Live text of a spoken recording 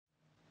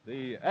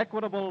The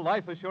Equitable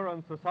Life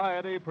Assurance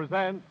Society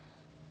presents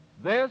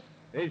This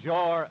Is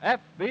Your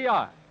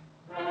FBI.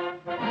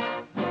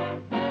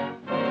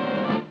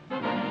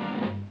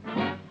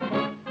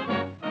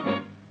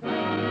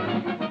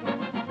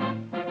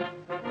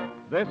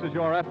 This is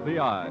Your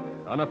FBI,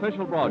 an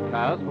official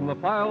broadcast from the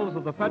files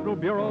of the Federal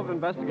Bureau of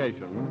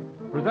Investigation,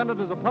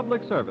 presented as a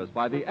public service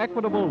by the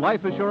Equitable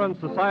Life Assurance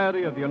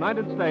Society of the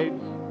United States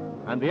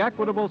and the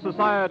Equitable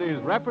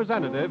Society's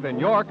representative in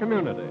your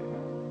community.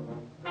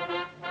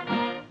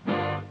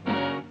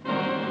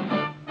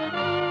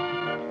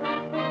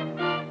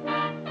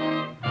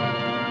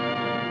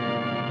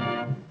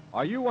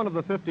 Are you one of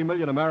the 50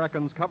 million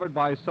Americans covered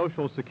by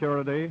Social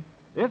Security?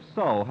 If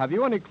so, have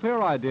you any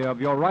clear idea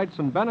of your rights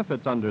and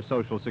benefits under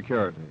Social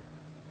Security?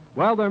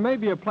 Well, there may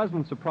be a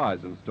pleasant surprise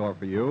in store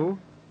for you,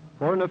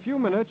 for in a few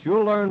minutes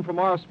you'll learn from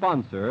our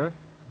sponsor,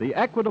 the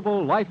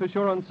Equitable Life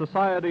Assurance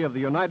Society of the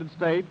United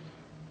States,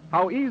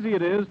 how easy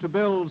it is to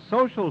build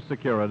Social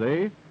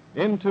Security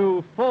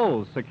into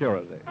full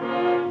security.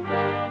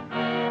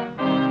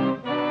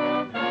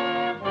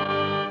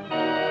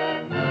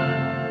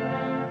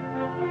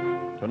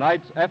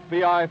 Tonight's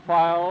FBI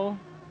file,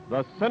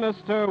 The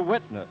Sinister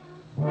Witness.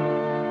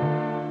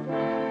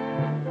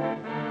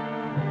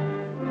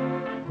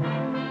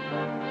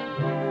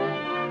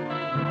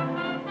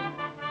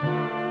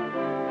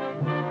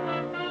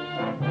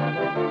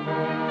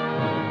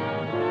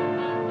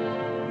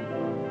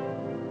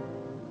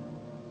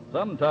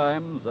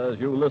 Sometimes, as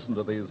you listen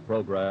to these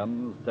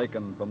programs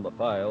taken from the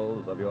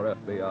files of your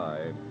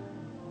FBI,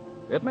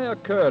 it may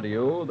occur to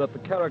you that the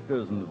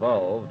characters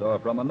involved are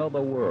from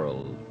another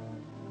world.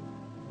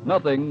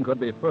 Nothing could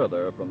be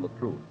further from the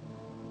truth.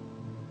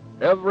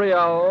 Every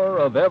hour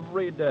of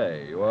every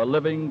day, you are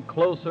living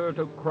closer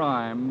to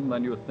crime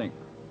than you think.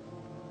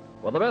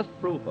 For the best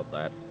proof of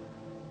that,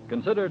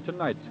 consider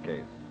tonight's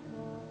case,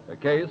 a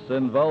case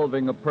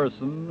involving a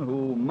person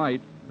who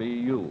might be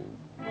you.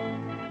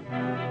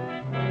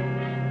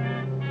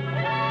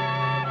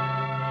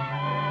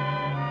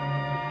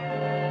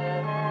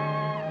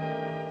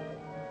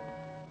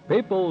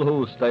 People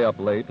who stay up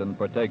late and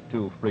partake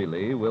too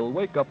freely will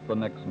wake up the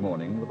next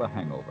morning with a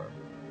hangover.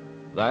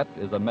 That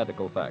is a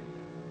medical fact.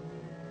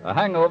 A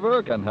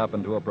hangover can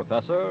happen to a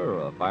professor,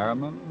 a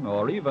fireman,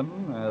 or even,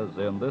 as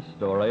in this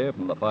story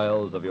from the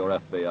files of your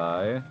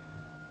FBI,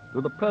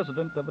 to the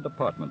president of a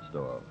department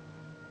store,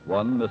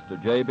 one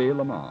Mr. J.B.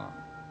 Lamar.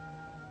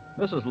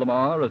 Mrs.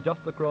 Lamar is just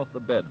across the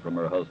bed from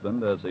her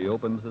husband as he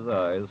opens his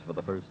eyes for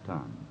the first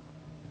time.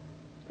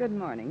 Good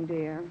morning,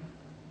 dear.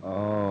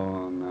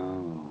 Oh,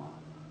 no.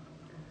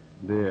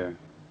 Dear,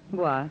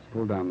 What?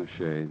 pull down the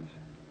shades.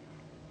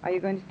 Are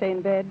you going to stay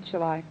in bed?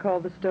 Shall I call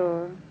the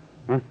store?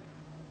 Huh?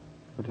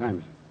 What time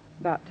is it?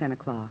 About 10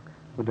 o'clock.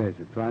 What day is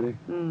it, Friday?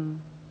 Hmm.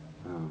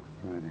 Oh,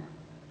 Friday.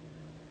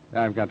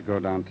 I've got to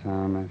go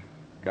downtown.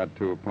 I've got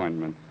 2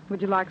 appointments.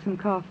 Would you like some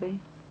coffee?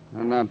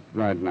 Not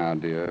right now,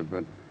 dear,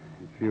 but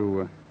if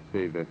you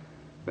see the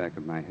back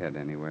of my head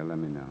anywhere, let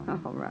me know.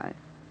 All right.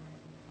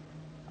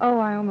 Oh,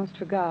 I almost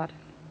forgot.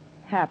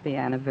 Happy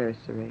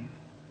anniversary.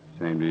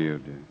 Same to you,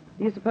 dear.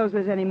 Do you suppose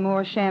there's any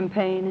more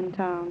champagne in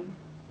town?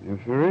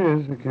 If there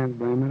is, I can't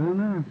blame it on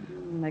us.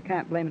 They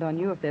can't blame it on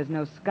you if there's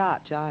no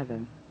scotch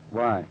either.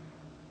 Why?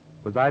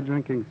 Was I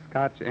drinking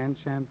scotch and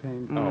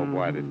champagne? Oh,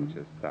 why didn't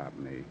you stop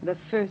me? The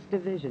First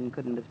Division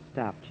couldn't have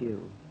stopped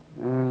you.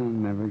 Oh,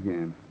 never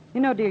again.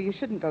 You know, dear, you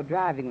shouldn't go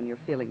driving when you're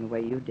feeling the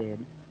way you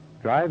did.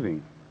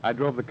 Driving? I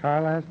drove the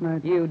car last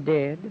night? You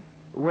did.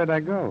 Where'd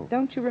I go?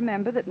 Don't you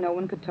remember that no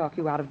one could talk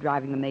you out of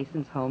driving the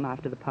Masons home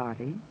after the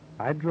party?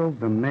 I drove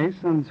the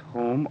Masons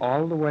home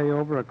all the way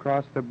over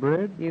across the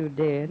bridge? You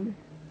did.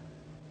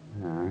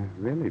 I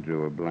really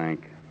drew a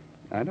blank.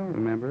 I don't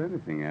remember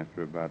anything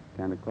after about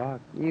 10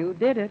 o'clock. You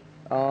did it,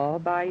 all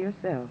by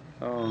yourself.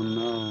 Oh,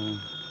 no.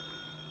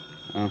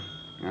 Oh,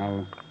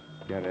 I'll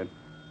get it.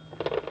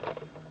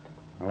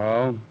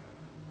 Hello?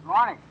 Good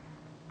morning.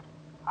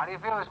 How do you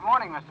feel this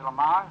morning, Mr.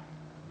 Lamar?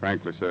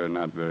 Frankly, sir,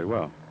 not very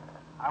well.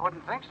 I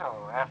wouldn't think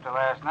so after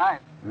last night.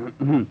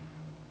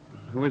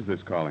 Who is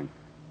this calling?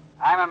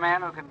 I'm a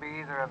man who can be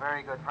either a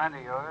very good friend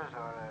of yours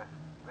or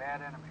a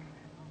bad enemy.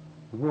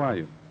 Who are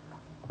you?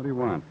 What do you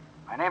want?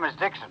 My name is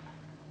Dixon.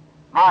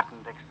 Martin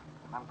Dixon.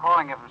 And I'm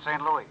calling you from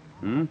St. Louis.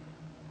 Hmm?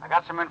 I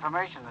got some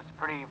information that's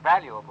pretty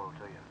valuable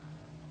to you.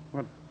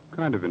 What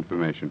kind of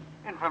information?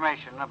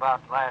 Information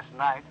about last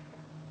night.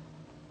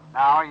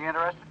 Now, are you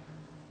interested?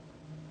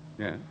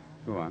 Yes,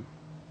 go on.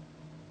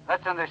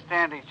 Let's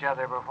understand each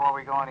other before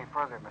we go any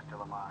further, Mr.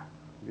 Lamar.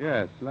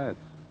 Yes, let's.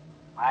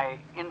 My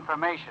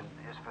information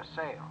is for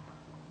sale.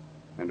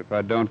 And if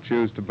I don't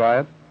choose to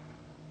buy it?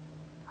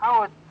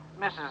 How would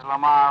Mrs.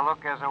 Lamar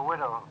look as a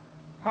widow?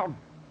 How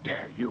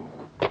dare you?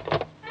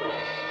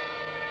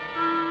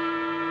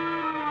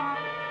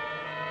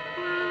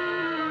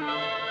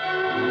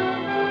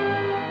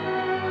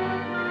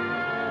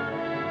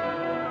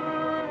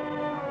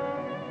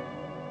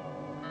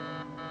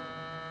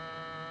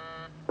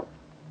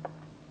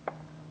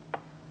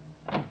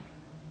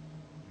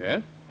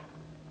 Yes?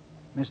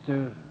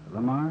 Mr.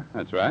 Lamar?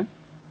 That's right.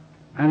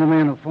 I'm the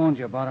man who phoned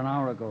you about an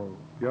hour ago.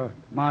 You're...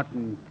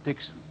 Martin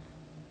Dixon.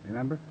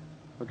 Remember?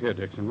 Look here,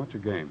 Dixon. What's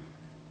your game?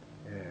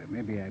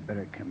 Maybe I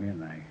better come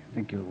in. I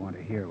think you'll want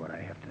to hear what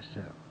I have to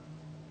sell.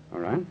 All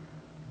right.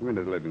 Come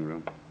into the living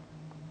room.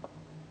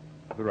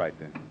 To the right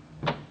there.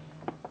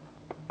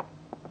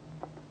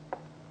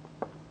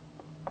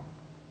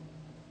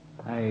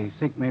 I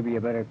think maybe you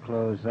better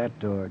close that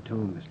door, too,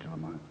 Mr.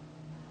 Lamar.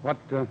 What,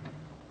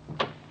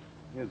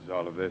 is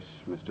all of this,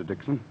 Mr.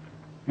 Dixon?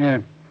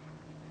 Here.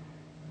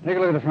 Take a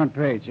look at the front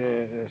page.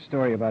 A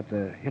story about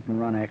the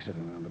hit-and-run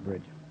accident on the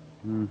bridge.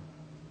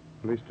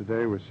 Police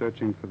today were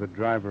searching for the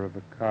driver of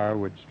a car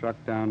which struck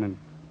down and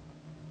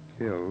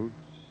killed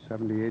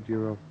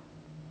 78-year-old...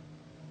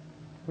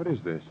 What is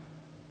this?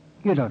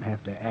 You don't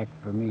have to act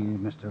for me,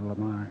 Mr.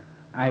 Lamar.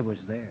 I was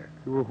there.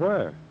 You were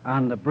where?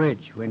 On the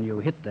bridge when you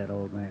hit that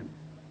old man.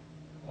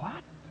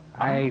 What?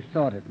 I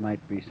thought it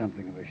might be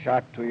something of a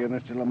shock to you,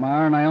 Mr.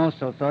 Lamar, and I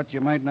also thought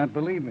you might not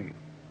believe me.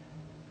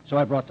 So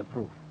I brought the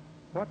proof.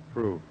 What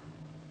proof?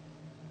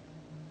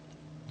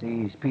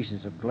 These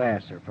pieces of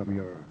glass are from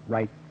your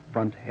right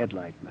front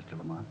headlight, Mr.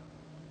 Lamar.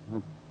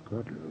 Oh,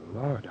 good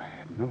Lord, I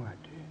had no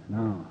idea.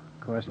 No,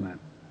 of course not.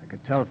 I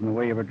could tell from the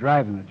way you were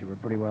driving that you were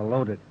pretty well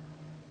loaded.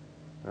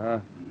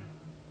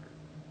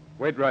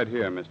 Wait right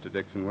here, Mr.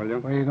 Dixon, will you?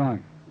 Where are you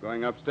going?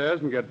 Going upstairs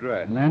and get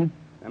dressed. And then?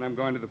 And I'm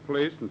going to the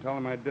police and tell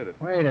them I did it.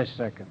 Wait a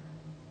second.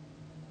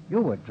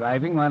 You were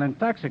driving while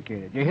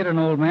intoxicated. You hit an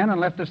old man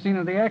and left the scene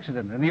of the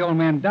accident, and the old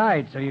man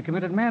died, so you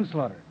committed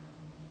manslaughter.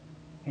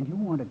 And you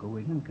want to go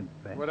in and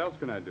confess? What else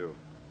can I do?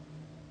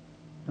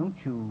 Don't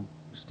you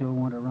still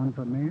want to run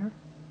for mayor?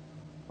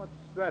 What's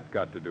that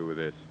got to do with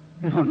this?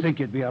 You don't think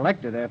you'd be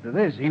elected after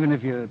this, even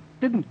if you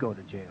didn't go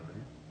to jail, do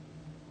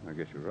you? I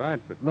guess you're right,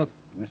 but... Look,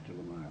 Mr.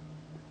 Lamar,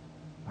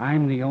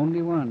 I'm the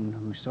only one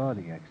who saw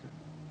the accident.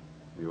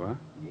 You are?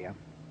 Yep.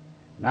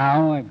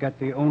 Now I've got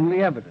the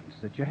only evidence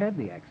that you had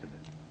the accident.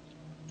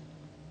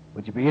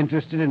 Would you be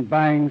interested in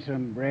buying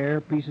some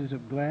rare pieces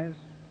of glass?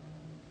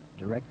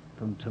 Direct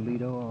from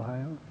Toledo,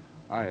 Ohio?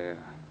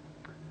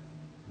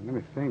 Let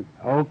me think.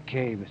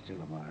 Okay, Mr.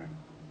 Lamar.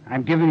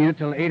 I'm giving you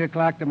till 8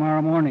 o'clock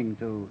tomorrow morning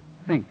to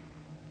think.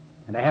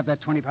 And I have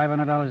that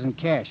 $2,500 in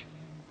cash.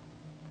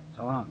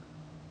 So long.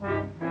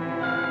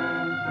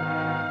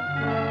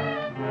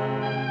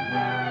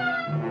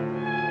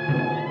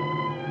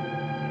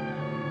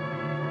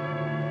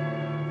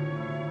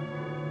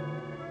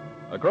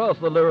 Across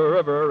the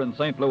river in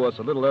St. Louis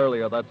a little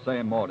earlier that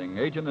same morning,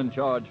 Agent in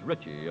Charge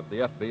Ritchie of the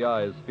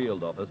FBI's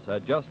field office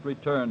had just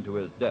returned to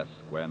his desk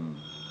when...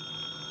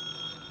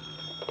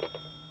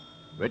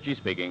 Ritchie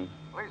speaking.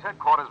 Police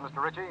headquarters,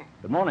 Mr. Ritchie.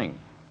 Good morning.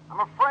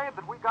 I'm afraid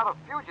that we got a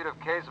fugitive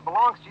case that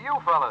belongs to you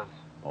fellas.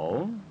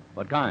 Oh?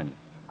 What kind?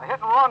 A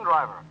hit-and-run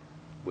driver.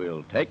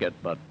 We'll take it,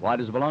 but why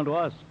does it belong to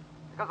us?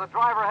 Because the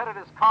driver headed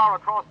his car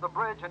across the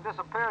bridge and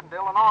disappeared into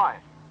Illinois.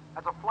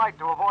 That's a flight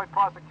to avoid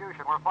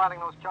prosecution. We're filing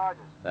those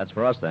charges. That's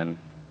for us, then.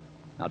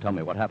 Now tell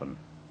me what happened.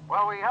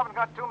 Well, we haven't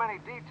got too many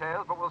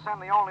details, but we'll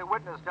send the only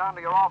witness down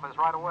to your office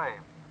right away.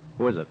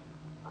 Who is it?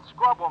 A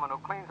scrub woman who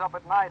cleans up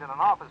at night in an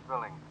office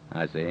building.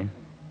 I see.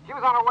 She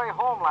was on her way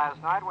home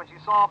last night when she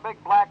saw a big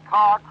black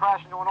car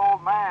crash into an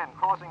old man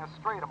crossing a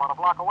street about a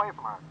block away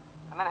from her,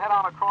 and then head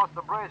on across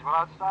the bridge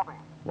without stopping.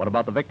 What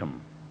about the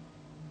victim?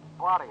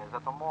 Body is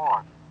at the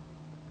morgue.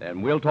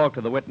 Then we'll talk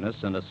to the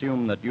witness and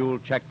assume that you'll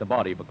check the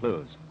body for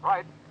clues.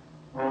 Right.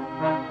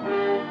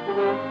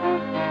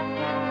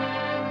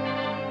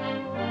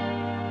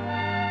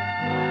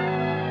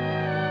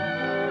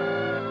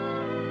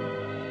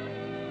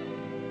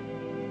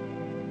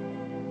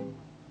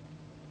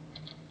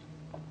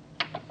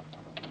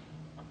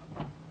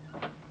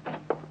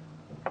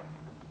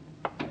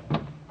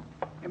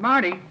 Hey,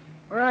 Marty,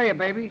 where are you,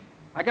 baby?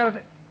 I got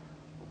to...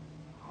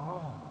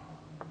 Oh,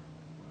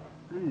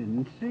 I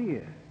didn't see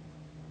you.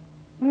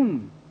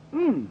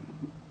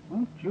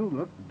 Won't you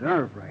look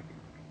nerve-wracking?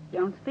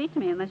 Don't speak to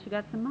me unless you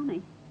got some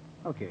money.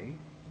 Okay.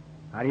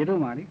 How do you do,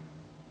 Marty?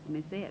 Let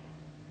me see it.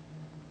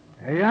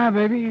 There you are,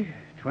 baby.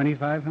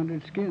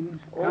 2,500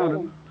 skins. Count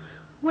 'em.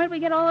 Where'd we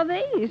get all of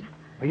these?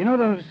 Well, you know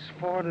those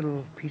 4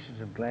 little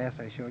pieces of glass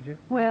I showed you?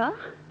 Well,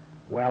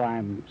 Well,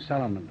 I'm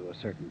selling them to a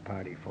certain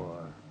party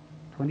for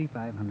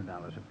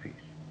 $2,500 apiece.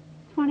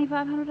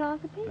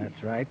 $2,500 apiece.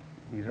 That's right.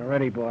 He's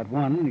already bought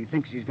one, and he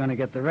thinks he's going to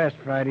get the rest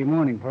Friday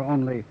morning for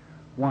only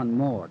one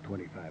more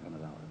 $2,500.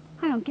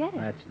 I don't get it.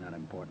 That's not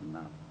important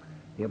now.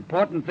 The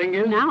important thing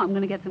is... Now I'm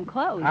going to get some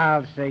clothes.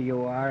 I'll say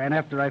you are, and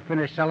after I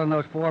finish selling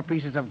those 4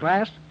 pieces of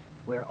glass,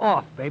 we're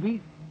off,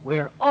 baby.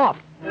 We're off.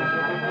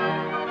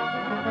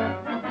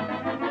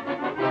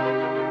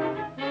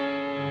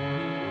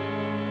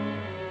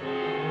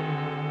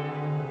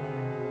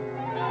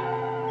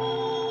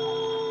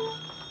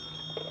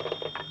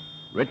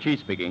 Ritchie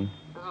speaking.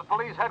 This is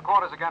police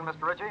headquarters again,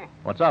 Mr. Ritchie.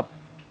 What's up?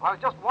 Well, I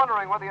was just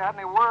wondering whether you had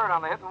any word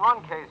on the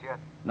hit-and-run case yet.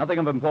 Nothing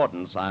of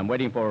importance. I'm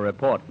waiting for a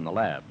report from the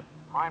lab.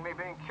 Mind me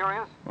being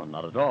curious? Well,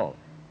 not at all.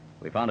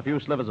 We found a few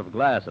slivers of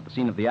glass at the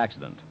scene of the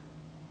accident.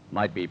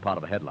 Might be part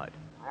of a headlight.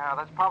 Yeah,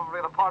 that's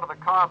probably the part of the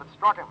car that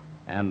struck him.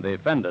 And the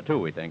fender, too,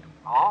 we think.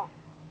 Oh?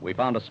 We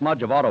found a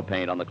smudge of auto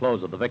paint on the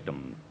clothes of the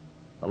victim.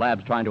 The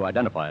lab's trying to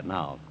identify it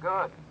now.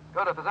 Good.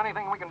 Good. If there's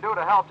anything we can do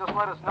to help, just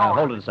let us know.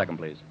 Hold it a second,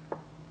 please.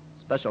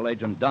 Special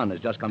Agent Dunn is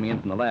just coming in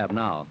from the lab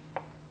now.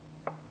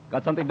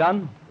 Got something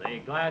done? The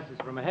glass is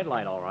from a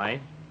headlight, all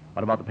right.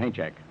 What about the paint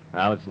check?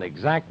 Well, it's an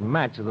exact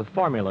match of the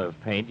formula of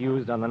paint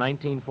used on the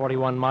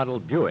 1941 model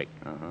Buick.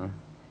 Uh-huh.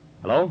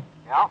 Hello?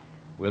 Yeah?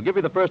 We'll give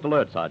you the first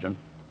alert, Sergeant.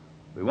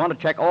 We want to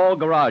check all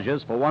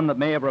garages for one that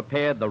may have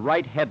repaired the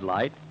right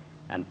headlight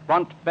and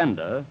front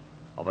fender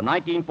of a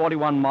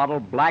 1941 model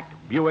black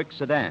Buick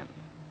sedan.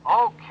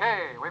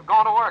 Okay, we've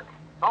gone to work.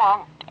 So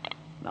long.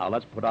 Now,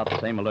 let's put out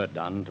the same alert,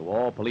 Dunn, to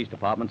all police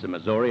departments in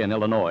Missouri and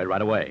Illinois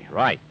right away.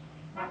 Right.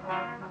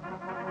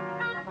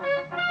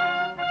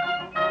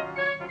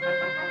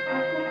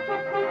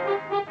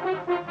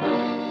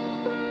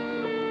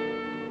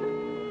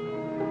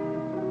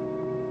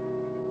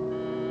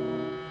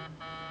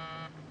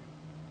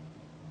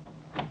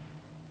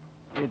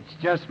 It's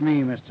just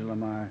me, Mr.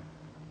 Lamar,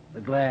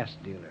 the glass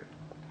dealer.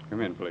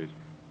 Come in, please.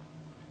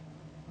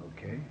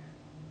 Okay.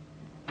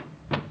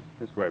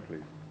 This way,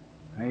 please.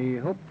 I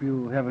hope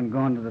you haven't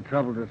gone to the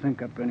trouble to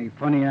think up any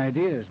funny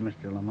ideas,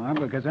 Mr. Lamar,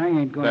 because I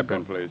ain't going Step to...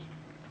 in, please.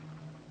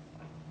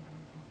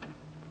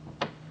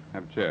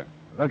 Have a chair.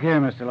 Look here,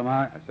 Mr.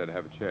 Lamar. I said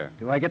have a chair.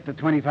 Do I get the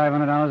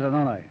 $2,500 or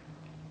don't I?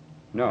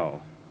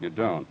 No, you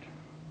don't.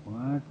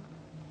 What?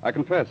 I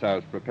confess I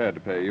was prepared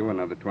to pay you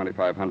another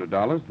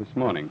 $2,500 this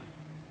morning.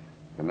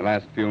 In the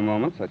last few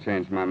moments, I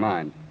changed my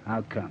mind.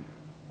 How come?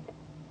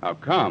 How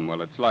come?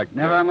 Well, it's like...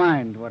 Never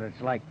mind what it's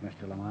like,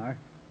 Mr. Lamar.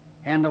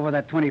 Hand over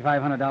that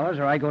 $2,500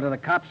 or I go to the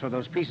cops for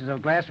those pieces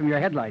of glass from your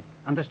headlight.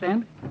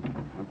 Understand?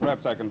 Well,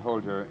 perhaps I can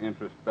hold your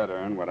interest better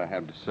in what I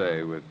have to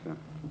say with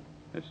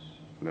this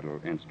little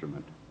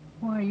instrument.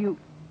 Why, you...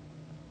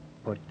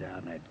 Put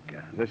down that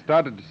gun. As I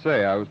started to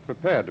say, I was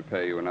prepared to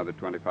pay you another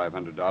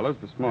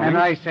 $2,500 this morning. And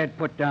I said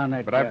put down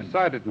that But gun. I've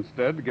decided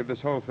instead to give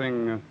this whole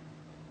thing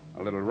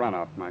a little run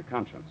off my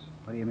conscience.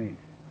 What do you mean?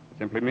 I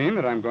simply mean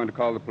that I'm going to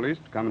call the police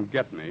to come and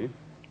get me,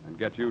 and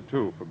get you,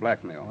 too, for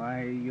blackmail.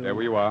 Why, you...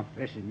 There you are.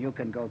 Listen, you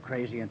can go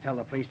crazy and tell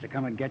the police to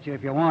come and get you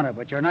if you want to,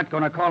 but you're not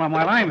going to call them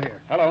while I'm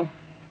here. Hello.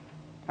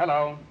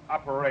 Hello,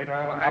 operator.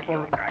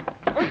 Operator.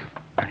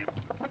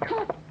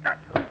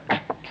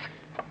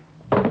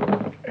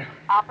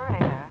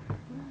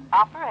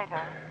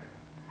 Operator.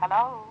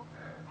 Hello.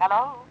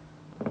 Hello.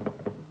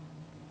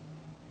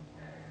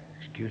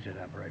 Excuse it,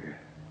 operator.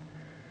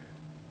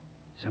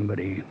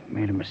 Somebody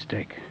made a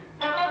mistake.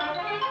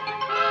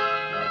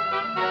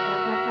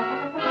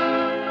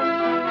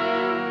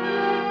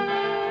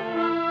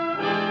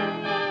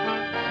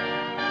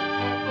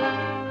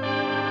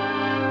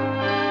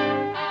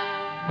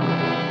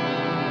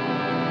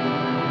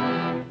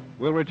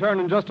 We'll return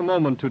in just a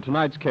moment to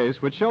tonight's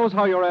case, which shows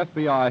how your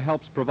FBI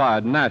helps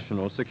provide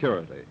national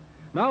security.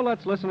 Now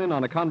let's listen in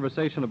on a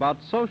conversation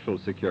about Social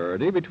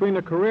Security between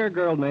a career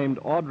girl named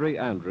Audrey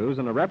Andrews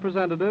and a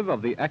representative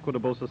of the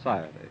Equitable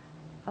Society.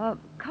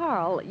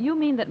 Carl, you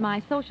mean that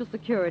my Social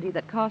Security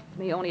that costs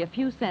me only a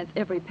few cents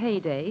every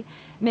payday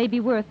may be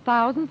worth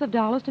thousands of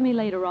dollars to me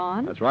later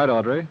on? That's right,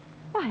 Audrey.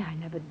 Why, I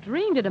never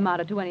dreamed it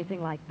amounted to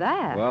anything like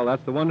that. Well,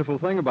 that's the wonderful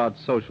thing about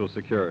Social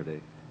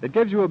Security. It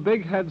gives you a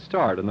big head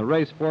start in the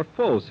race for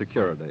full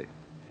security.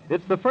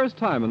 It's the first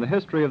time in the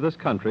history of this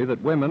country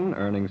that women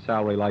earning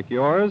salary like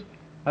yours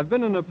have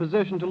been in a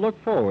position to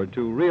look forward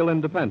to real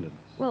independence.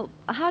 Well,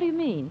 how do you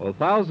mean? Well,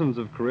 thousands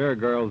of career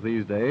girls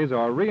these days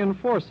are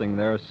reinforcing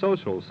their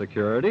Social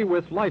Security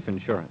with life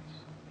insurance.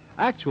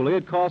 Actually,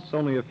 it costs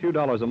only a few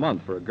dollars a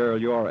month for a girl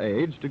your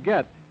age to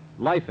get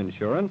life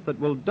insurance that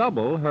will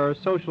double her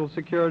Social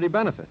Security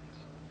benefits.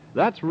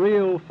 That's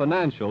real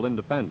financial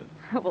independence.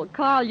 Well,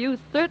 Carl, you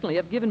certainly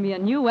have given me a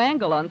new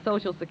angle on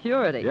Social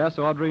Security. Yes,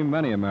 Audrey,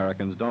 many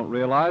Americans don't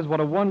realize what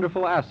a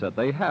wonderful asset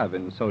they have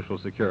in Social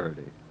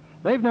Security.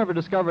 They've never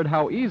discovered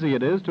how easy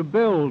it is to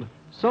build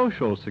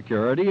Social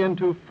Security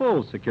into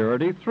full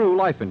security through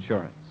life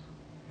insurance.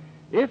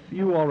 If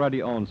you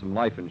already own some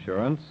life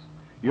insurance,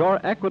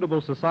 your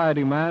Equitable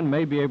Society man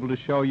may be able to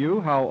show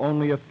you how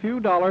only a few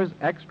dollars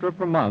extra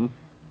per month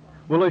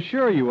will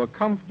assure you a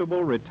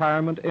comfortable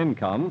retirement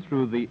income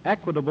through the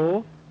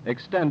Equitable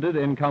Extended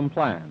Income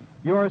Plan.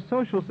 Your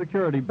Social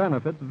Security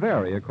benefits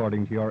vary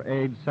according to your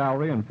age,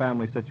 salary, and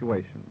family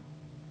situation.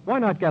 Why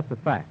not get the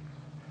facts?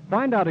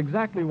 Find out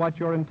exactly what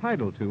you're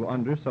entitled to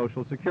under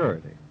Social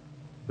Security.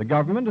 The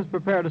government has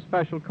prepared a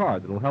special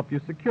card that will help you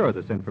secure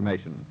this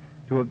information.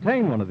 To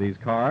obtain one of these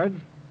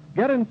cards,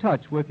 get in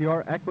touch with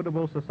your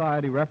Equitable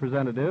Society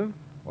representative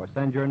or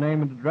send your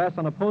name and address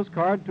on a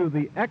postcard to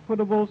the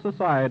Equitable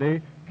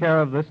Society,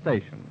 care of this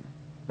station.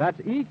 That's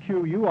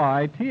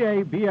EQUITABLE,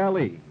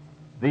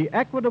 the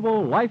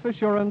Equitable Life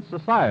Assurance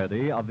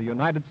Society of the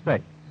United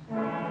States.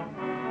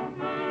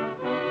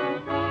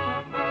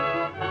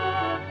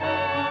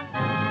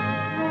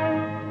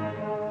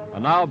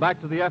 And now back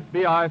to the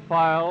FBI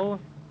file,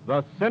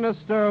 The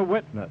Sinister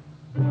Witness.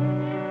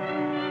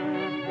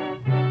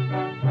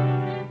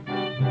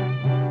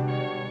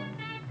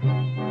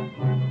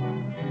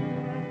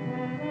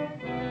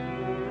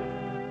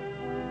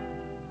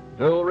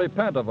 To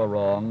repent of a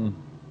wrong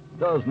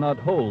does not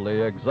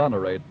wholly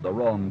exonerate the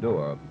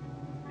wrongdoer.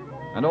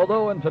 And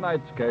although in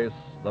tonight's case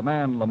the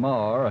man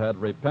Lamar had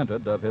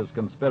repented of his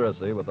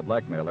conspiracy with the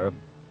blackmailer,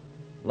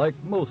 like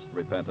most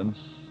repentance,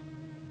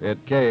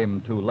 it came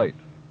too late.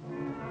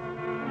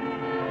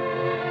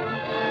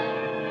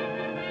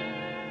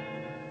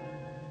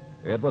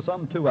 It was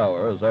some 2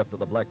 hours after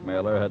the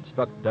blackmailer had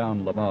struck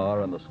down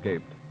Lamar and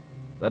escaped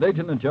that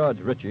Agent in Charge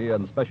Ritchie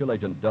and Special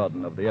Agent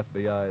Dodden of the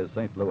FBI's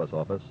St. Louis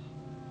office,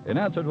 in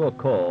answer to a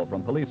call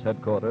from police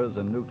headquarters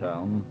in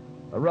Newtown,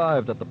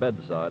 arrived at the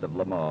bedside of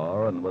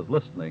Lamar and was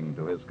listening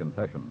to his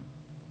confession.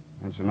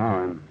 And so now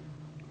I'm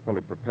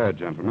fully prepared,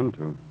 gentlemen,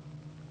 to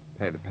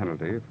pay the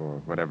penalty for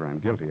whatever I'm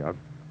guilty of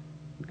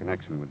in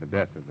connection with the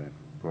death of that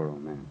poor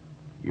old man.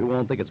 You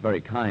won't think it's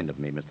very kind of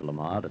me, Mr.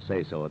 Lamar, to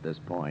say so at this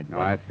point. No,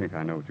 I think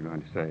I know what you're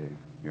going to say.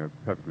 You're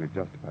perfectly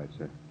justified,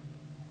 sir.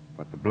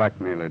 What the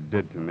blackmailer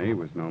did to me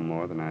was no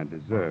more than I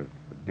deserved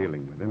for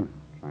dealing with him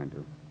and trying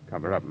to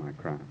cover up my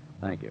crime.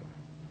 Thank you.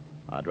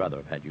 I'd rather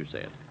have had you say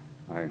it.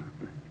 I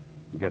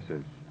guess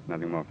there's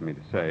nothing more for me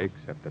to say,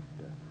 except that,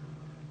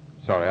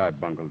 sorry I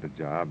bungled the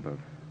job of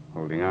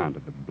holding on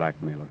to the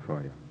blackmailer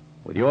for you.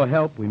 With your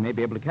help, we may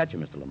be able to catch you,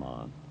 Mr.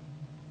 Lamar.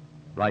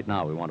 Right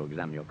now, we want to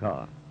examine your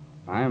car.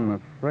 I'm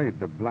afraid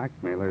the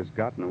blackmailer's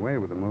gotten away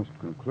with the most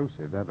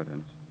conclusive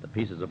evidence. The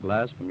pieces of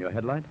glass from your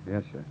headlight?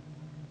 Yes, sir.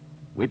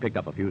 We picked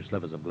up a few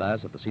slivers of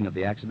glass at the scene of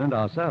the accident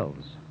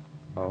ourselves.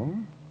 Oh?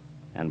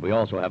 And we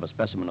also have a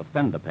specimen of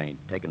fender paint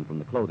taken from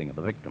the clothing of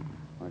the victim.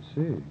 I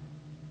see.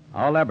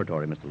 Our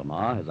laboratory, Mr.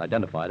 Lamar, has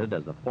identified it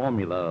as the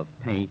formula of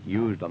paint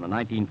used on the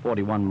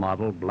 1941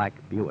 model black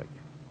Buick.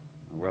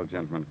 Well,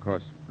 gentlemen, of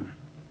course,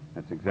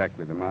 that's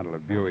exactly the model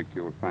of Buick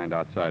you'll find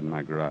outside in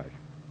my garage.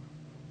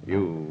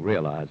 You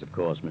realize, of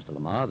course, Mr.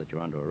 Lamar, that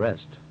you're under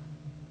arrest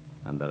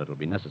and that it'll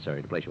be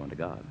necessary to place you under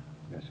guard.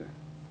 Yes, sir.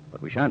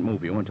 But we shan't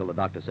move you until the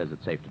doctor says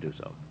it's safe to do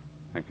so.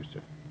 Thank you,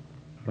 sir.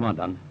 Come on,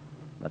 Dunn.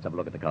 Let's have a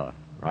look at the car.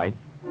 Right?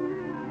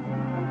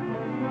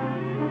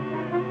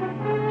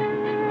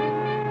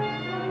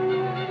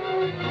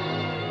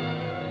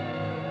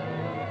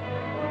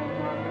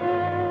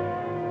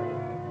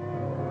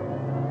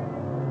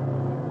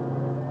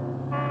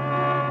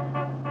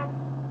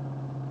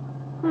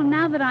 Well,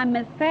 now that I'm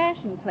Miss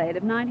Fashion Plate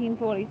of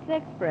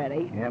 1946,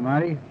 Freddie, Yeah,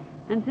 Marty?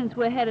 and since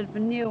we're headed for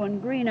new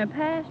and greener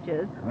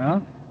pastures,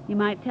 Well? you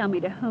might tell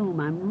me to whom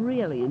I'm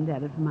really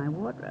indebted for my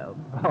wardrobe.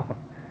 Oh,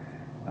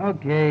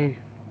 okay.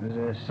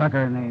 There's a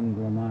sucker named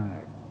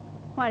Lamar.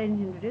 Why didn't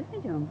you introduce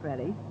me to him,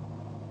 Freddie?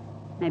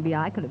 Maybe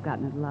I could have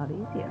gotten it a lot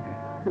easier.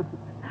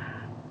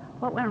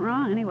 What went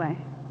wrong, anyway?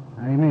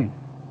 How do you mean?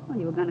 Well,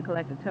 you were going to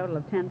collect a total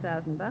of $10,000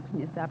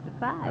 and you stopped at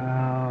 5.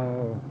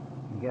 Oh,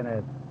 you got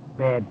a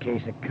bad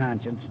case of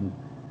conscience and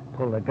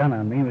pulled a gun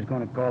on me and was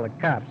going to call the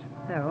cops.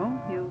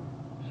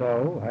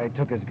 So, I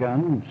took his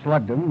gun and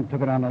slugged him and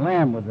took it on the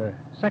lam with the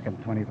second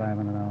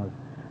 $2,500.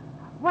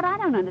 what I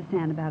don't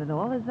understand about it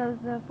all is those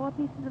 4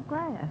 pieces of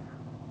glass.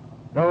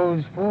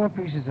 Those 4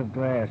 pieces of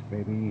glass,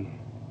 baby,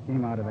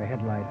 came out of a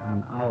headlight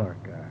on our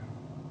car.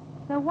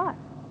 So what?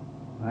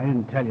 I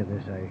didn't tell you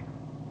this. I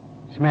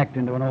smacked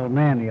into an old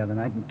man the other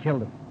night and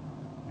killed him.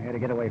 I had to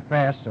get away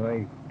fast, so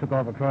I took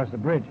off across the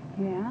bridge.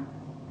 Yeah?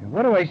 And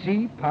what do I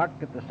see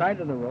parked at the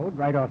side of the road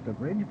right off the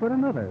bridge but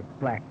another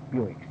black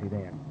Buick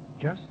sedan,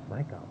 just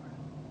like ours?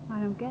 I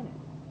don't get it.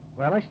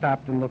 Well, I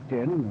stopped and looked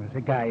in. There was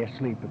a guy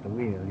asleep at the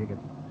wheel. You could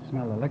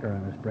smell the liquor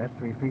on his breath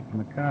 3 feet from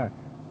the car.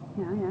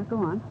 Yeah, go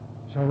on.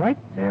 So right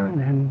there and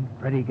then,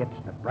 Freddie gets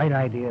the bright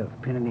idea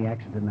of pinning the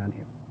accident on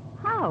him.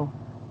 How?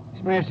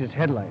 He smashed his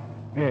headlight.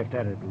 If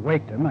that had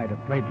waked him, I'd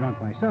have played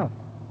drunk myself.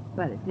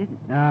 But it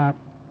didn't. Nah,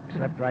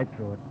 slept right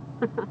through it.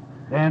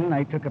 Then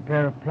I took a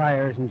pair of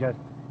pliers and just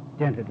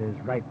dented his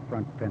right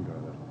front fender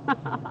a little.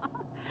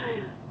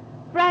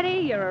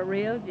 Freddie, you're a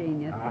real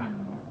genius.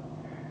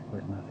 It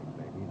was nothing,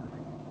 baby,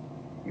 nothing.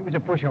 He was a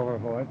pushover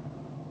for it.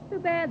 Too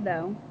bad,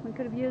 though. We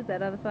could have used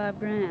that other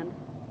 $5,000.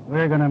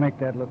 We're going to make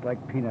that look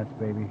like peanuts,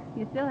 baby.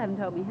 You still haven't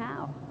told me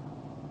how.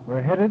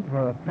 We're headed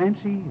for a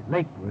fancy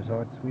lake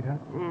resort,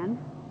 sweetheart. And?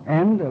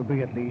 And there'll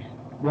be at least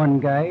one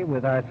guy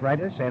with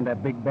arthritis and a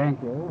big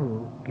bankroll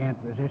who can't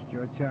resist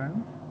your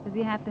charm. Does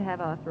he have to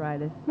have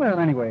arthritis? Well,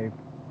 anyway,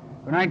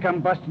 when I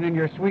come busting in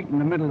your suite in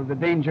the middle of the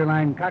Danger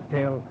Line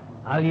cocktail,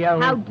 I'll yell...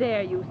 How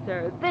dare you,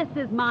 sir? This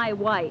is my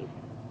wife.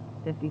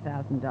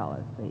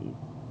 $50,000, please.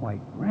 Why,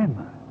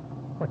 Grandma,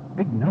 what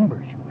big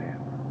numbers you have.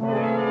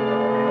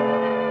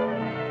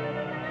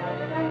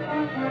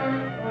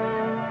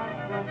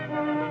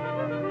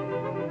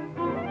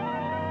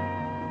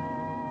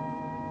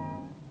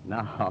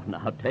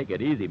 Now, take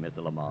it easy, Mr.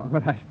 Lamar.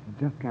 But I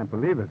just can't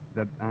believe it,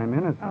 that I'm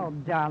innocent. Oh,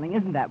 darling,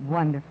 isn't that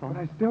wonderful? But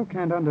I still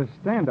can't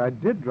understand. I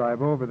did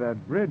drive over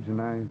that bridge,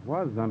 and I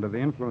was under the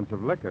influence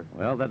of liquor.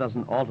 Well, that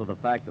doesn't alter the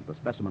fact that the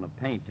specimen of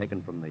paint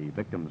taken from the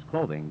victim's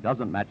clothing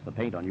doesn't match the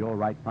paint on your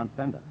right front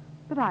fender.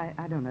 But I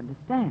don't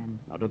understand.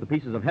 Now, do the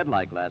pieces of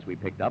headlight glass we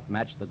picked up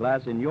match the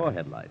glass in your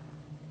headlight?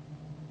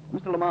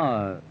 Mr.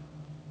 Lamar,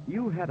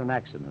 You had an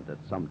accident at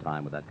some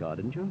time with that car,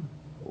 didn't you?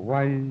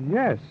 Why,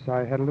 yes.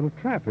 I had a little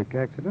traffic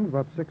accident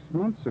about 6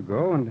 months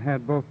ago and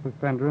had both the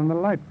fender and the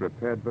light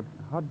repaired. But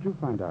how did you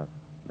find out?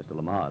 Mr.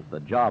 Lamar, it's the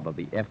job of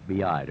the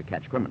FBI to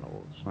catch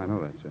criminals. I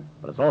know that, sir.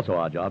 But it's also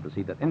our job to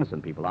see that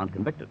innocent people aren't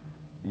convicted.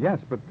 Yes,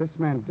 but this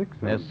man Dixon...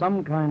 There's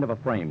some kind of a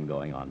frame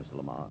going on, Mr.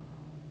 Lamar.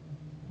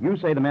 You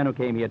say the man who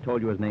came here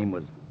told you his name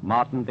was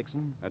Martin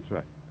Dixon? That's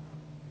right.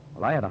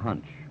 Well, I had a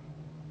hunch.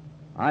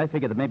 I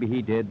figured that maybe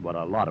he did what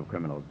a lot of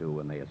criminals do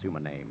when they assume a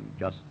name,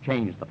 just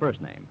change the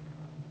first name.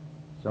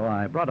 So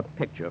I brought a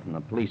picture from the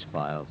police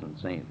files in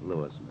St.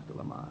 Louis, Mr.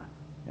 Lamar.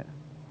 Yeah.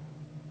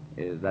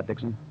 Is that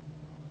Dixon?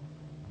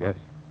 Yes.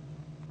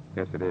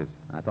 Yes, it is.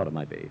 I thought it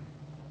might be.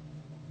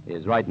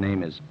 His right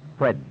name is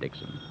Fred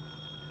Dixon.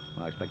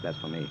 Well, I expect that's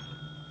for me.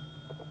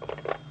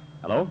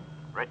 Hello?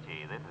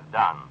 Richie, this is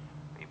Dunn.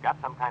 We've got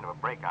some kind of a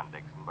break on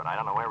Dixon, but I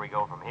don't know where we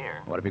go from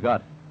here. What have you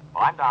got?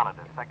 Well, I'm down at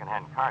the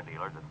second-hand car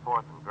dealer's at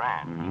 4th and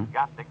Grand. Mhm. He's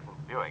got Dixon's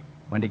Buick.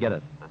 When did you get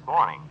it? This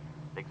morning.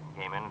 Dixon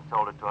came in and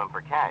sold it to him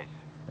for cash.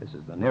 This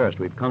is the nearest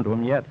we've come to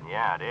him yet.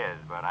 Yeah, it is,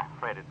 but I'm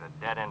afraid it's a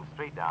dead-end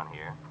street down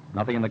here.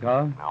 Nothing in the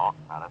car? No,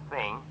 not a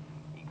thing.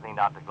 He cleaned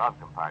out the glove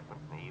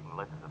compartments, and he even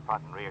lifted the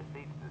front and rear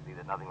seats to see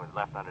that nothing was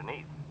left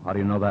underneath. How do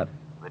you know that?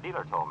 The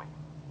dealer told me.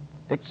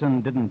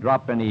 Dixon didn't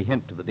drop any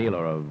hint to the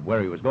dealer of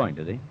where he was going,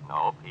 did he?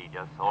 Nope, he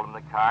just sold him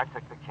the car,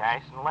 took the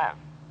cash, and left.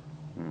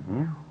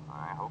 Mm-hmm.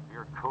 I hope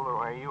you're cooler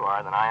where you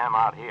are than I am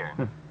out here.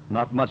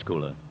 Not much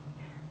cooler.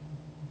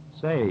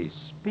 Say,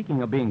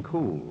 speaking of being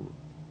cool,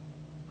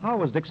 how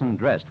was Dixon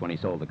dressed when he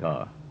sold the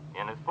car?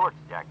 In a sports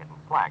jacket and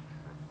slacks.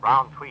 A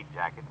brown tweed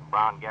jacket and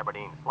brown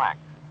gabardine slacks.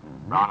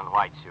 Brown and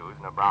white shoes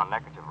and a brown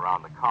neckerchief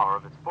around the collar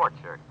of his sports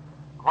shirt.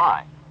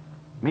 Why?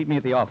 Meet me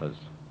at the office.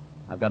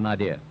 I've got an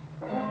idea.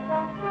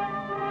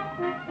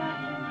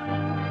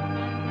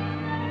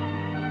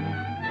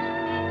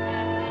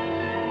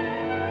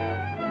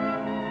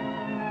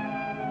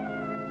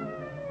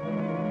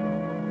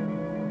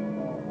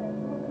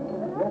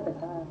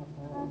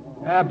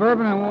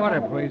 Bourbon and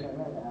water, please.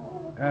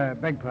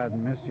 Beg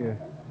pardon, miss.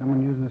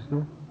 Someone using the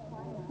stool?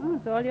 Oh,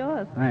 it's all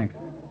yours. Thanks.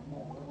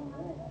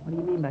 What do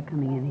you mean by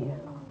coming in here?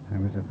 I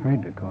was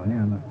afraid to call you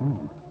on the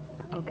phone.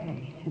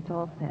 Okay, it's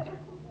all set.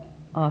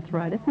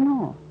 Arthritis and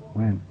all.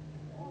 When?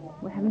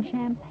 We're having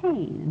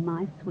champagne in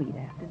my suite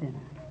after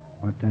dinner.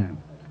 What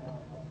time?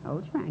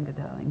 Hold your anger,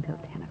 darling, till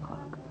 10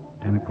 o'clock.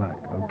 10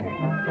 o'clock. Okay.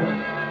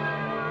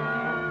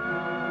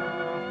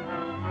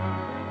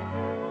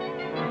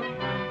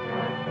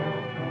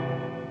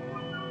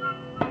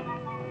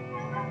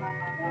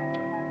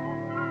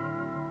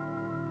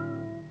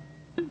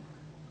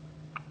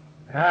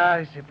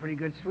 It's a pretty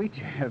good suite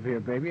you have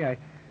here, baby. I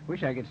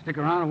wish I could stick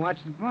around and watch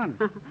the fun.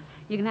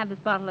 You can have this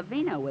bottle of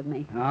vino with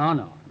me.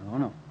 No.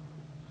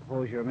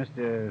 Suppose your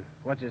Mr.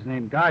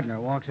 What's-his-name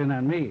Gardner walks in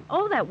on me.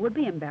 Oh, that would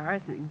be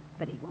embarrassing.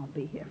 But he won't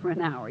be here for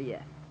an hour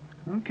yet.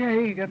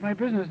 Okay, you got my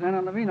business then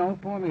on the vino.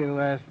 Pour me a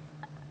glass.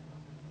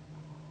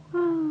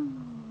 Oh,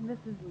 this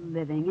is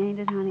living, ain't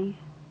it, honey?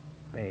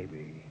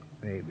 Baby,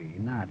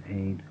 not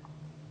ain't.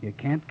 You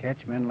can't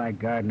catch men like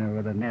Gardner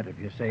with a net if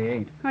you say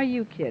ain't. Are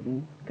you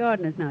kidding?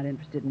 Gardner's not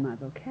interested in my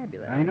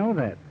vocabulary. I know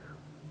that.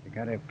 You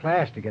gotta have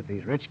class to get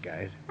these rich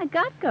guys. I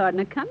got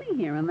Gardner coming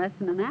here in less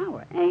than an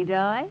hour, ain't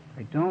I?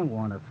 I don't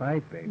want to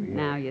fight, baby.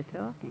 Now you're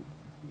talking.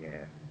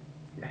 Yeah.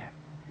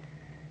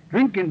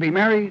 Drink and be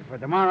merry, for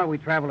tomorrow we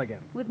travel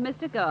again. With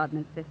Mr.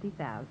 Gardner's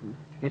 50,000.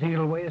 You think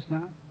it'll weigh us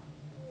now?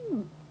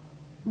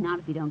 Not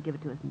if you don't give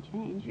it to us in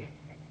change.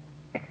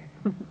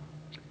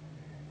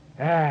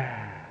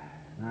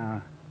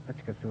 Now,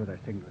 let's go through with our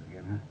signals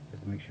again, huh?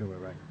 Just to make sure we're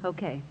right.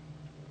 Okay.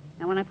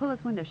 Now, when I pull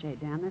this window shade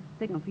down, that's a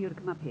signal for you to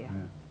come up here.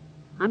 Yeah.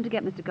 I'm to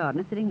get Mr.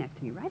 Gardner sitting next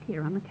to me right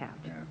here on the couch.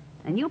 Yeah.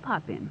 And you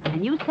pop in,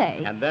 and you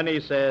say... And then he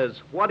says,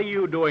 "What are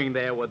you doing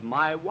there with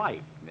my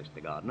wife,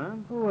 Mr. Gardner?"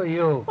 Who are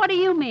you? What do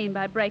you mean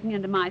by breaking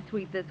into my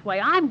suite this way?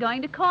 I'm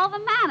going to call the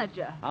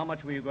manager. How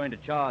much were you going to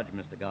charge,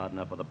 Mr.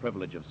 Gardner, for the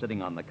privilege of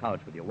sitting on the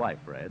couch with your wife,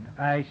 Fred?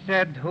 I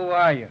said, who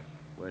are you?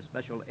 We're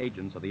special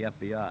agents of the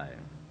FBI.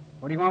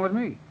 What do you want with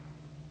me?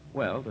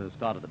 Well, to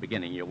start at the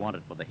beginning, you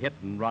wanted for the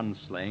hit-and-run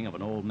slaying of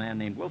an old man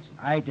named Wilson.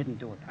 I didn't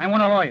do it. I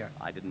want a lawyer.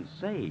 I didn't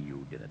say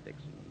you did it,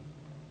 Dixon.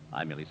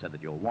 I merely said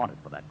that you're wanted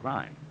for that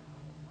crime.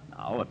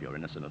 Now, if you're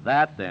innocent of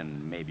that,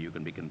 then maybe you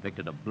can be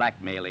convicted of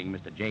blackmailing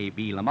Mr.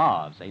 J.B.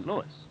 Lamar of St.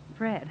 Louis.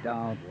 Fred.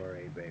 Don't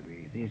worry,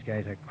 baby. These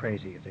guys are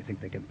crazy if they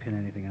think they can pin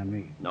anything on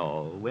me.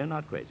 No, we're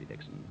not crazy,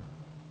 Dixon.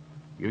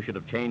 You should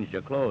have changed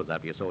your clothes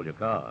after you sold your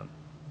car.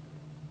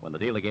 When the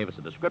dealer gave us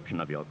a description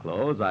of your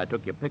clothes, I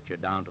took your picture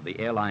down to the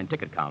airline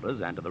ticket counters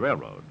and to the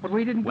railroad. But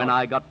we didn't When go...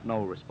 I got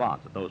no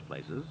response at those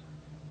places,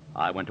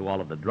 I went to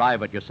all of the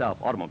drive-it-yourself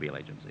automobile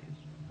agencies.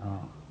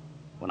 Oh.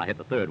 When I hit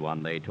the third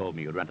one, they told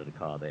me you'd rented a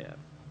car there.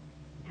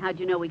 How'd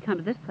you know we'd come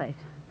to this place?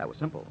 That was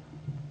simple.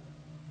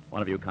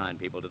 One of you kind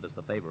people did us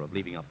the favor of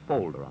leaving a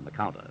folder on the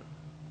counter.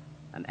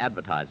 An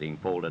advertising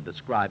folder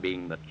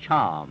describing the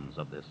charms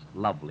of this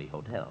lovely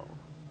hotel.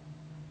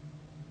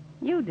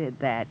 You did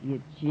that,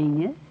 you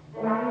genius.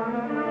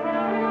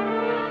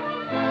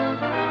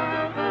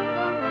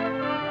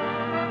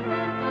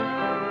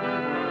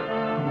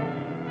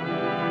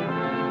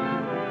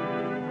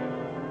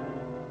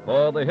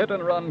 For the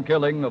hit-and-run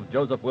killing of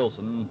Joseph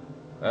Wilson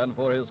and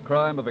for his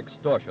crime of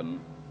extortion,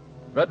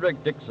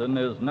 Frederick Dixon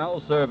is now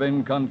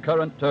serving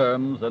concurrent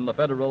terms in the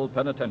federal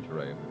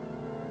penitentiary.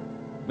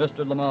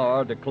 Mr.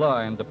 Lamar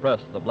declined to press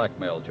the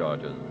blackmail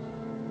charges,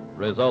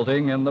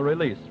 resulting in the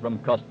release from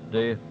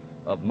custody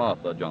of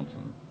Martha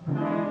Johnson.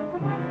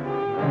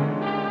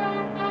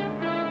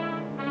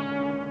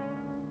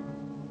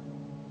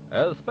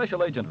 As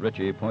Special Agent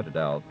Ritchie pointed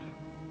out,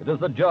 it is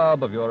the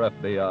job of your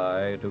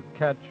FBI to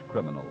catch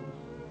criminals,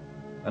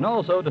 and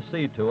also to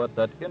see to it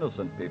that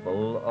innocent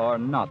people are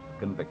not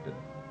convicted.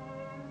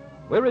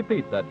 We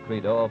repeat that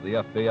credo of the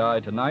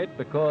FBI tonight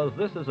because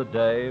this is a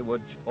day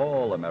which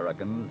all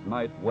Americans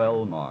might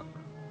well mark.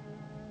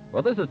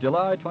 For this is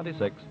July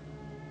 26,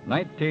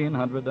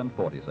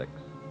 1946,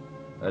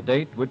 a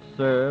date which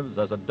serves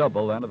as a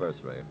double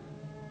anniversary.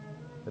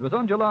 It was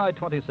on July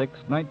 26,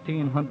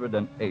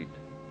 1908,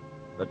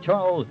 that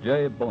Charles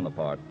J.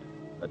 Bonaparte,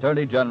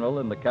 Attorney General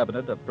in the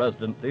cabinet of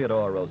President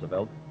Theodore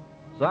Roosevelt,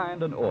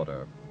 signed an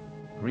order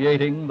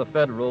creating the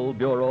Federal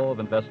Bureau of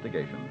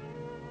Investigation.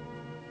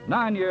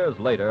 9 years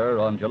later,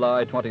 on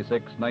July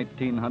 26,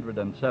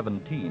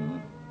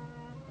 1917,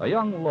 a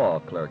young law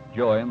clerk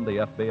joined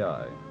the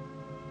FBI.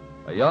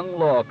 A young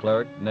law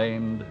clerk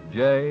named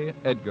J.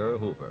 Edgar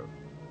Hoover.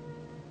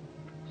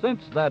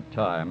 Since that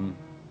time,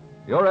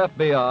 your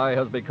FBI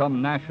has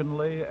become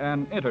nationally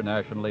and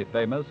internationally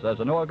famous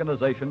as an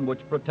organization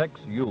which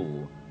protects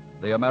you,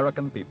 the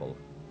American people.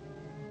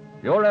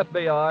 Your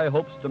FBI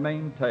hopes to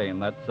maintain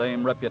that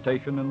same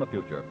reputation in the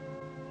future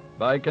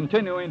by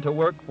continuing to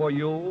work for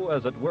you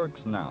as it works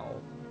now,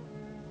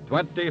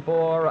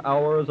 24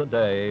 hours a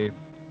day,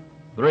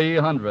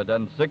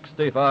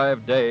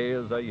 365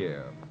 days a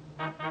year.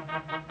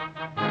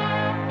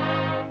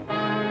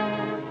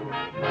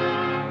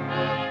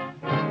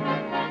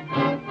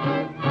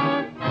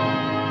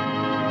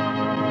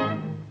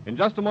 In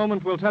just a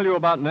moment, we'll tell you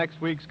about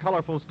next week's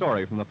colorful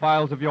story from the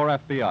files of your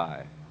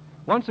FBI.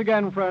 Once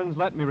again, friends,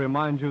 let me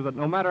remind you that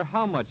no matter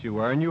how much you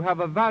earn, you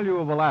have a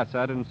valuable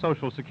asset in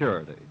Social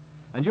Security.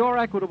 And your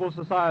Equitable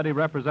Society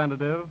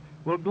representative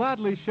will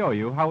gladly show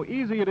you how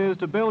easy it is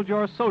to build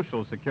your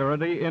Social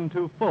Security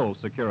into full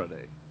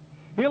security.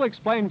 He'll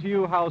explain to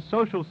you how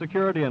Social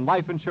Security and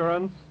life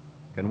insurance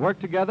can work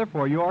together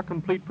for your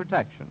complete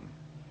protection,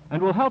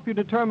 and will help you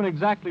determine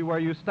exactly where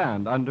you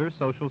stand under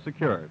Social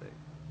Security.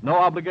 No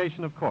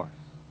obligation, of course.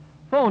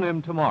 Phone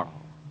him tomorrow.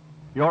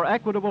 Your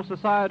Equitable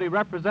Society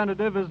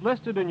representative is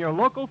listed in your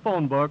local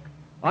phone book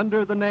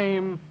under the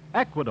name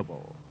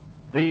Equitable,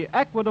 the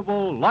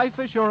Equitable Life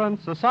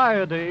Assurance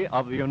Society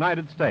of the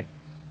United States.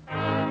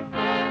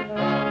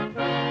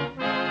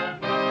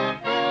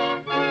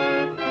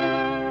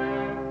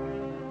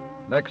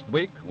 Next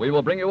week, we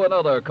will bring you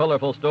another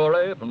colorful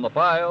story from the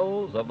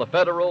files of the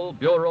Federal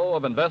Bureau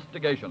of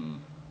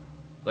Investigation.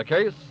 The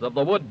case of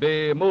the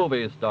would-be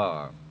movie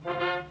star.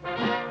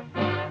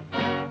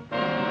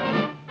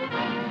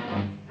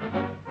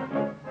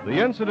 The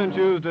incidents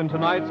used in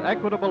tonight's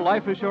Equitable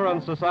Life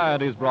Assurance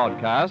Society's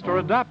broadcast are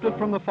adapted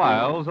from the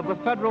files of the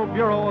Federal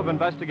Bureau of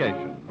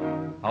Investigation.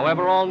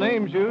 However, all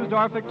names used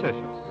are fictitious,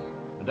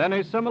 and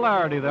any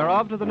similarity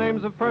thereof to the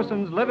names of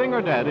persons living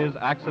or dead is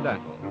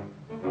accidental.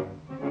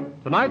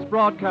 Tonight's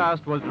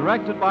broadcast was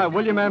directed by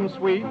William M.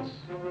 Sweets.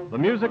 The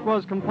music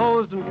was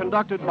composed and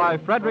conducted by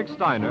Frederick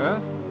Steiner.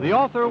 The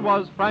author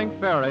was Frank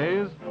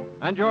Ferries,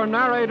 and your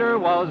narrator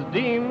was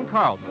Dean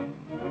Carlton.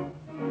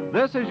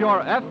 This is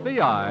Your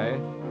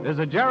FBI is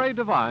a Jerry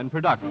Devine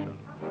production.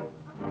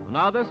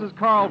 Now, this is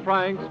Carl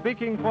Frank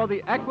speaking for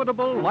the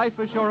Equitable Life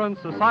Assurance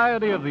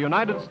Society of the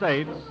United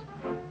States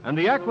and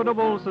the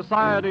Equitable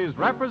Society's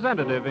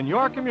representative in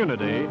your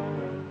community,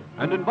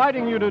 and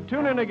inviting you to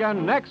tune in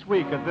again next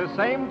week at this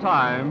same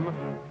time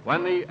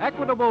when the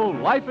Equitable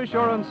Life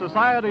Assurance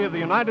Society of the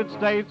United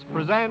States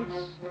presents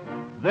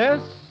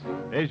This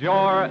is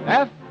Your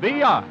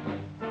FBI.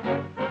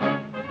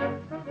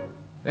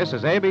 This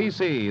is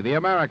ABC, the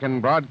American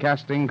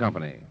Broadcasting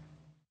Company.